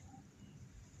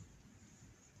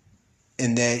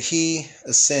 and that he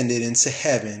ascended into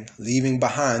heaven, leaving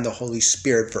behind the Holy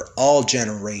Spirit for all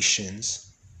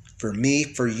generations, for me,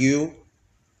 for you,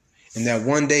 and that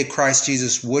one day Christ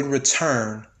Jesus would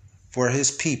return for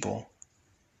his people.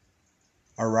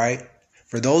 All right?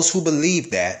 For those who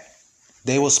believe that,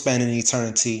 they will spend an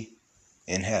eternity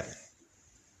in heaven.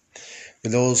 For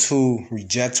those who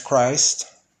reject Christ,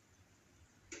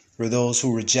 for those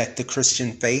who reject the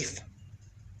Christian faith,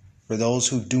 for those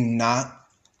who do not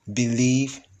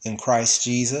believe in Christ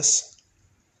Jesus,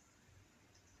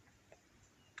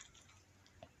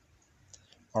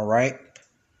 all right,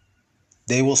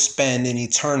 they will spend an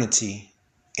eternity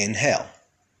in hell.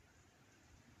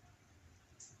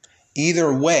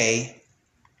 Either way,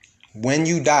 when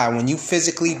you die, when you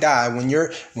physically die, when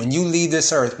you leave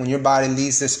this earth, when your body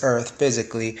leaves this earth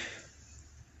physically,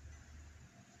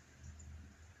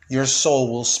 your soul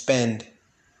will spend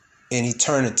an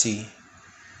eternity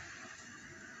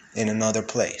in another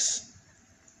place.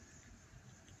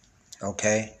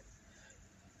 Okay?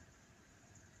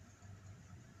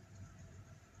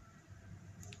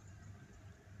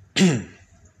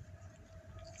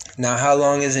 Now, how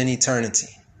long is an eternity?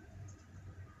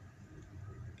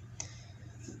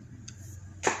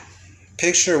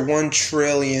 Picture 1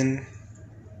 trillion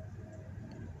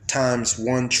times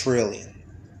 1 trillion.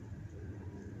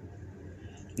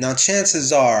 Now,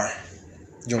 chances are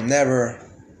you'll never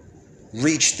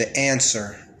reach the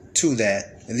answer to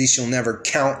that. At least you'll never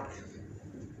count.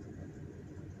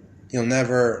 You'll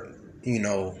never,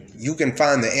 you can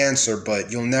find the answer,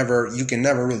 but you can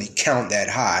never really count that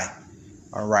high.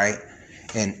 All right.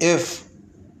 And if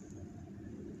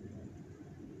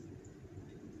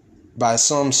by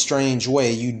some strange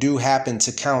way you do happen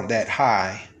to count that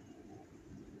high,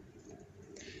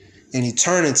 in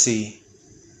eternity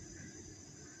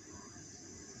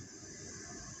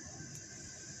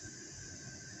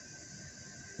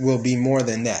will be more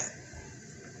than that.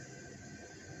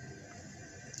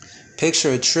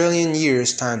 Picture 1 trillion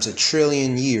years times 1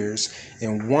 trillion years,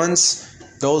 and once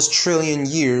those trillion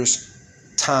years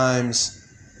times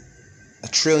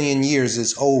 1 trillion years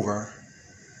is over,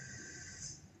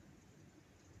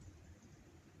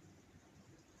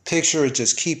 picture it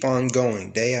just keep on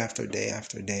going day after day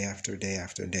after day after day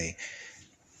after day.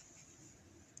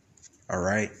 All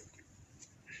right?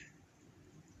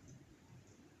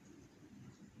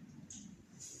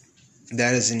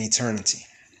 That is an eternity.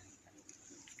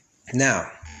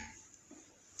 Now,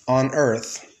 on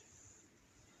earth,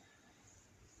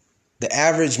 the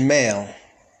average male,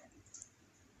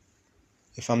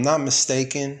 if I'm not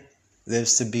mistaken,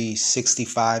 lives to be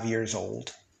 65 years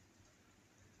old.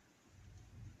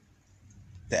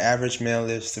 The average male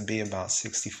lives to be about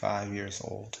 65 years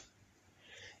old.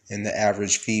 And the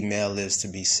average female lives to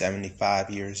be 75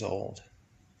 years old.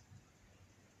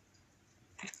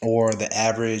 Or the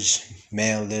average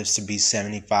male lives to be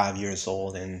 75 years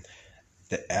old and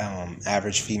the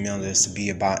average female lives to be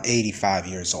about 85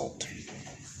 years old.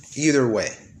 Either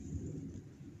way.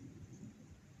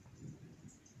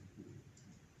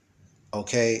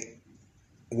 Okay,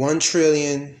 1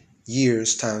 trillion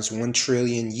years times 1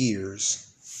 trillion years,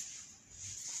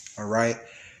 all right,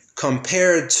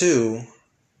 compared to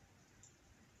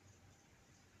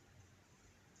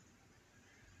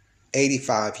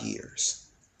 85 years.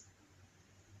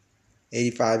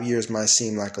 85 years might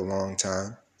seem like a long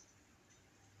time.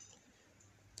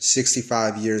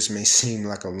 65 years may seem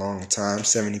like a long time.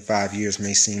 75 years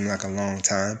may seem like a long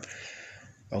time.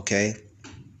 Okay?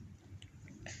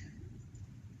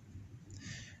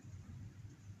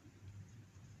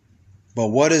 But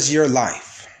what is your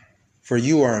life? For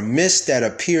you are a mist that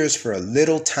appears for a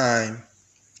little time,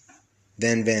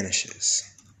 then vanishes.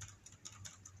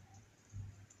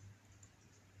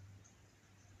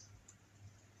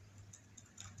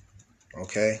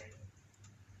 Okay?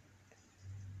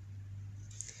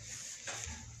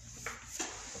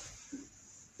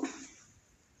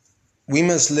 We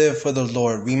must live for the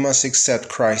Lord. We must accept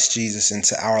Christ Jesus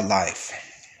into our life.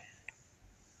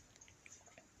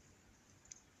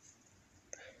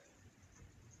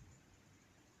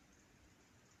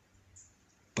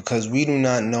 Because we do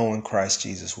not know when Christ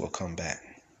Jesus will come back.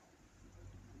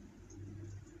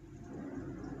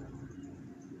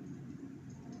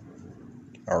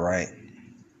 All right.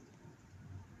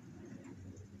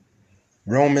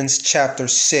 Romans chapter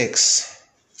 6,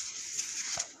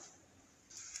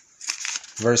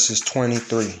 verses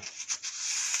 23.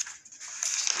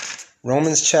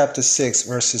 Romans chapter 6,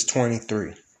 verses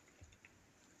 23.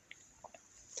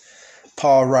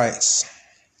 Paul writes,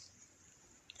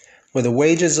 "For the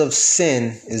wages of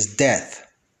sin is death,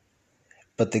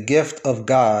 but the gift of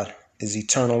God is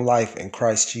eternal life in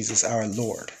Christ Jesus our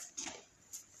Lord."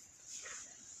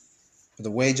 For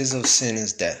the wages of sin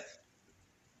is death.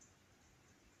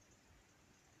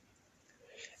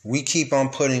 We keep on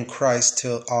putting Christ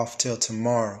off till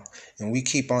tomorrow, and we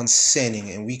keep on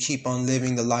sinning, and we keep on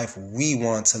living the life we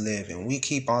want to live, and we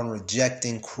keep on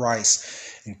rejecting Christ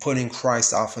and putting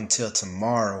Christ off until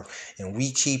tomorrow, and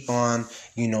we keep on,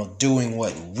 doing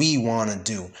what we want to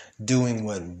do, doing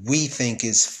what we think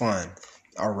is fun,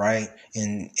 all right,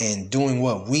 and doing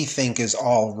what we think is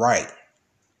all right,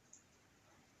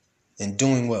 and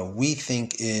doing what we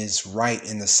think is right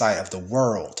in the sight of the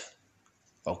world,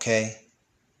 okay?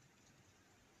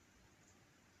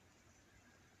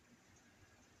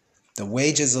 The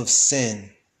wages of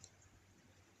sin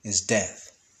is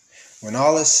death. When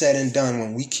all is said and done,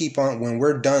 when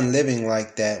we're done living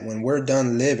like that, when we're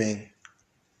done living,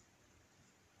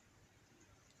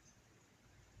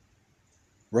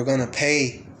 we're going to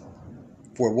pay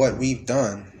for what we've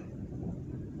done.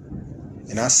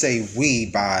 And I say we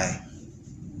by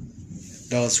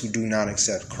those who do not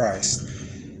accept Christ.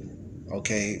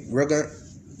 Okay,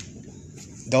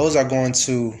 those are going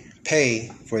to pay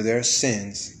for their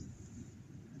sins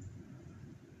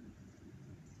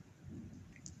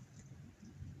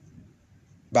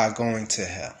by going to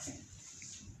hell.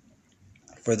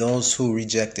 For those who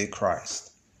rejected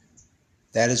Christ.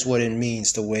 That is what it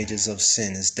means. The wages of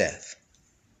sin is death.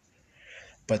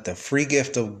 But the free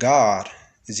gift of God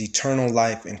is eternal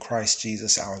life in Christ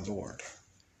Jesus our Lord.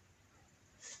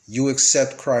 You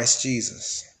accept Christ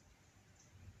Jesus.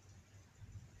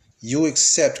 You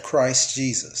accept Christ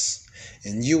Jesus,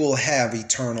 and you will have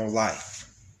eternal life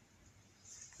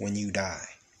when you die.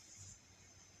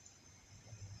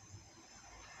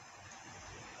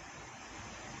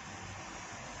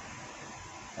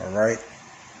 All right?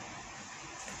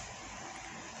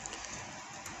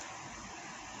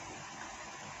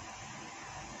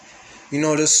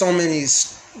 There's so many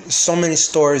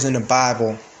stories in the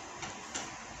Bible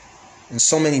and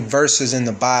so many verses in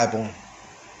the Bible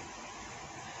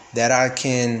that I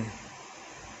can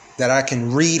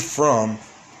read from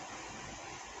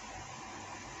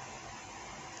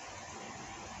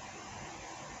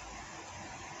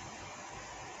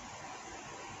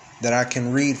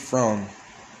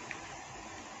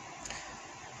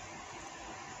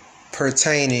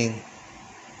pertaining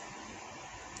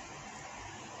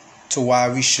to why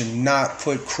we should not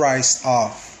put Christ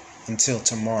off until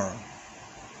tomorrow.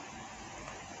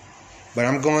 But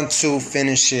I'm going to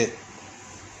finish it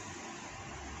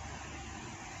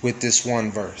with this one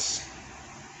verse.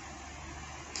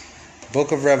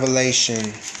 Book of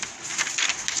Revelation,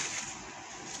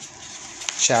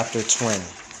 chapter 20.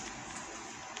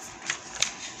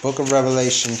 Book of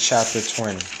Revelation, chapter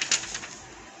 20.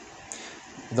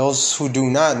 Those who do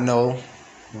not know,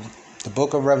 the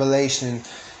book of Revelation,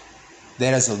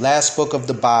 that is the last book of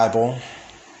the Bible.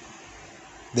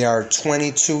 There are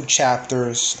 22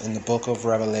 chapters in the book of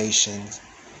Revelation.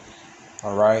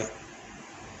 All right.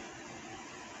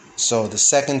 So the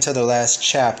second to the last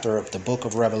chapter of the book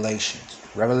of Revelation.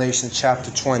 Revelation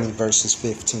chapter 20, verses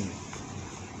 15.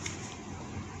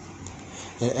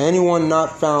 And anyone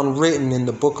not found written in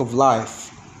the book of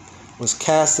life was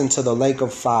cast into the lake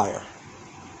of fire.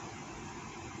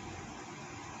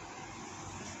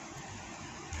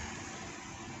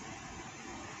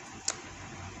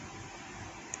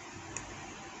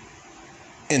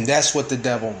 And that's what the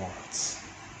devil wants.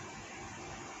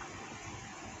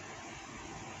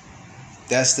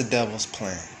 That's the devil's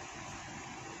plan.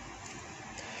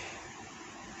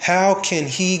 How can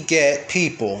he get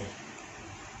people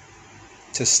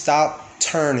to stop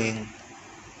turning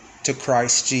to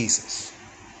Christ Jesus?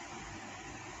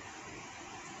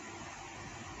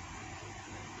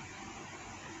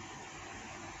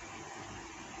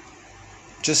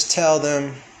 Just tell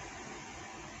them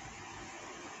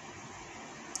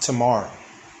tomorrow.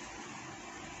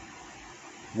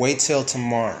 Wait till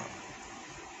tomorrow.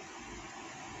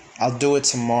 I'll do it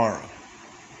tomorrow.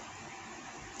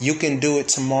 You can do it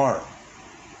tomorrow.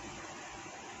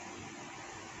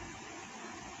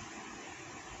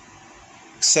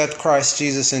 Accept Christ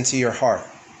Jesus into your heart.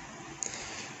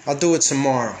 I'll do it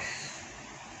tomorrow.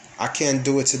 I can't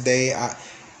do it today.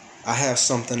 I have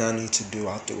something I need to do.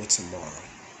 I'll do it tomorrow.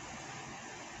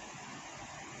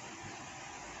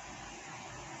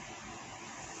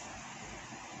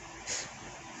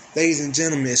 Ladies and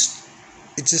gentlemen,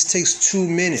 it just takes 2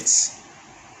 minutes.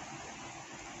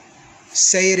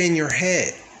 Say it in your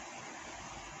head.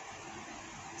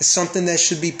 It's something that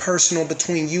should be personal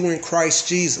between you and Christ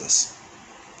Jesus.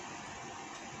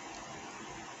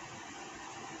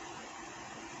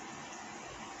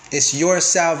 It's your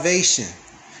salvation.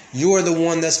 You're the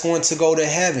one that's going to go to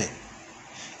heaven.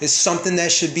 It's something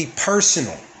that should be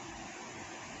personal.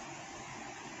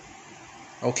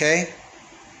 Okay?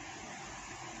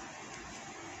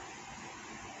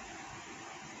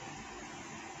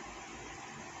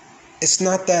 It's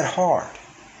not that hard.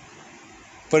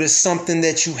 But it's something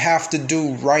that you have to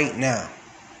do right now.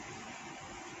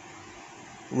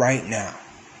 Right now.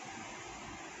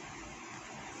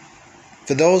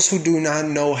 For those who do not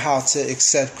know how to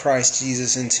accept Christ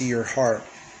Jesus into your heart,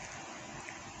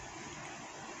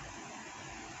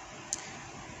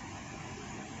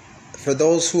 for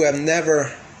those who have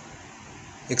never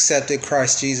accepted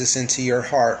Christ Jesus into your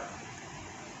heart,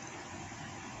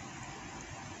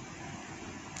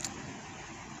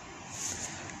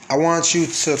 I want you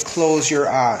to close your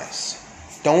eyes.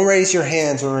 Don't raise your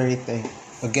hands or anything.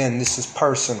 Again, this is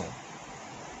personal.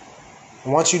 I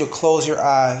want you to close your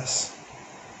eyes.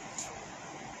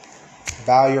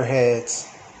 Bow your heads.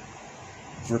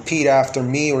 Repeat after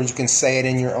me, or you can say it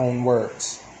in your own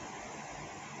words.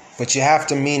 But you have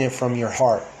to mean it from your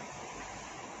heart.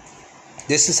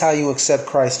 This is how you accept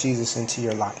Christ Jesus into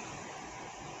your life.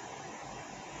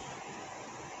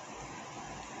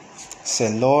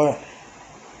 Say, Lord,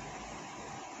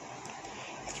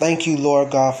 thank you,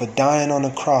 Lord God, for dying on the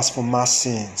cross for my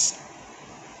sins.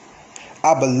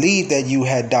 I believe that you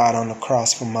had died on the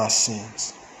cross for my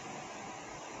sins.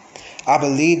 I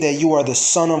believe that you are the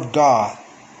Son of God.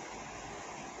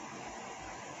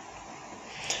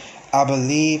 I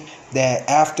believe that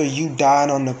after you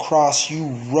died on the cross, you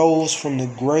rose from the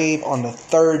grave on the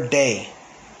third day.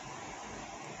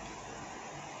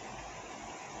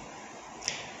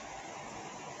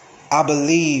 I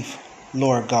believe,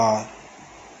 Lord God,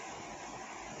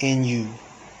 in you.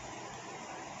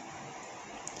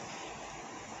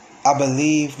 I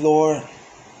believe, Lord,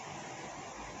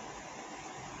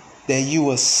 that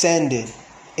you ascended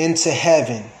into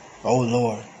heaven, oh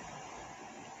Lord.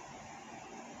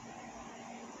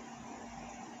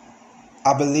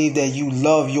 I believe that you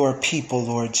love your people,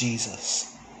 Lord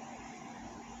Jesus.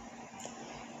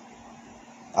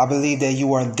 I believe that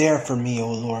you are there for me,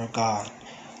 oh Lord God.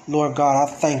 Lord God,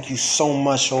 I thank you so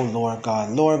much, oh Lord God.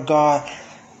 Lord God,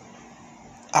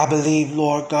 I believe,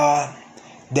 Lord God,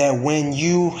 that when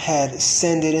you had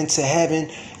ascended into heaven,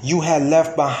 you had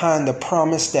left behind the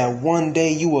promise that one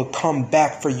day you will come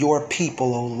back for your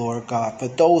people, O Lord God. For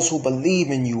those who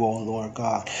believe in you, O Lord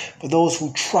God. For those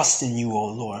who trust in you, O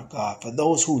Lord God. For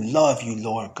those who love you,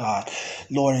 Lord God.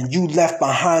 Lord, and you left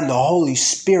behind the Holy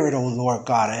Spirit, O Lord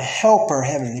God, a helper,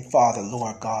 Heavenly Father,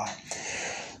 Lord God.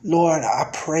 Lord, I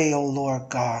pray, O Lord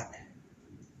God,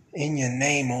 in your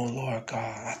name, O Lord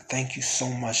God, I thank you so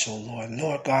much, O Lord.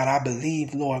 Lord God, I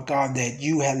believe, Lord God, that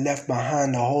you had left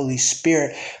behind the Holy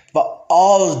Spirit for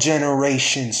all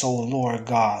generations, O Lord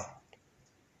God.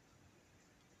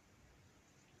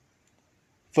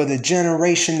 For the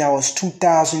generation that was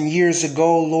 2,000 years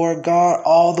ago, Lord God,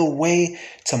 all the way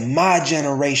to my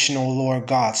generation, O Lord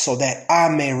God, so that I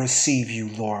may receive you,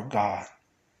 Lord God.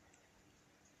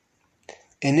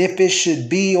 And if it should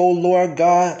be, O Lord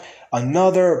God,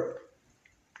 another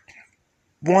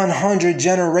 100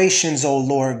 generations, O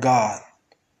Lord God,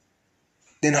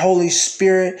 then Holy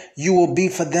Spirit, you will be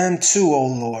for them too, O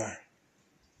Lord.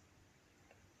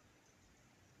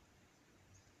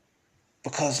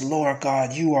 Because, Lord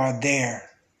God, you are there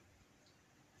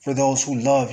for those who love you.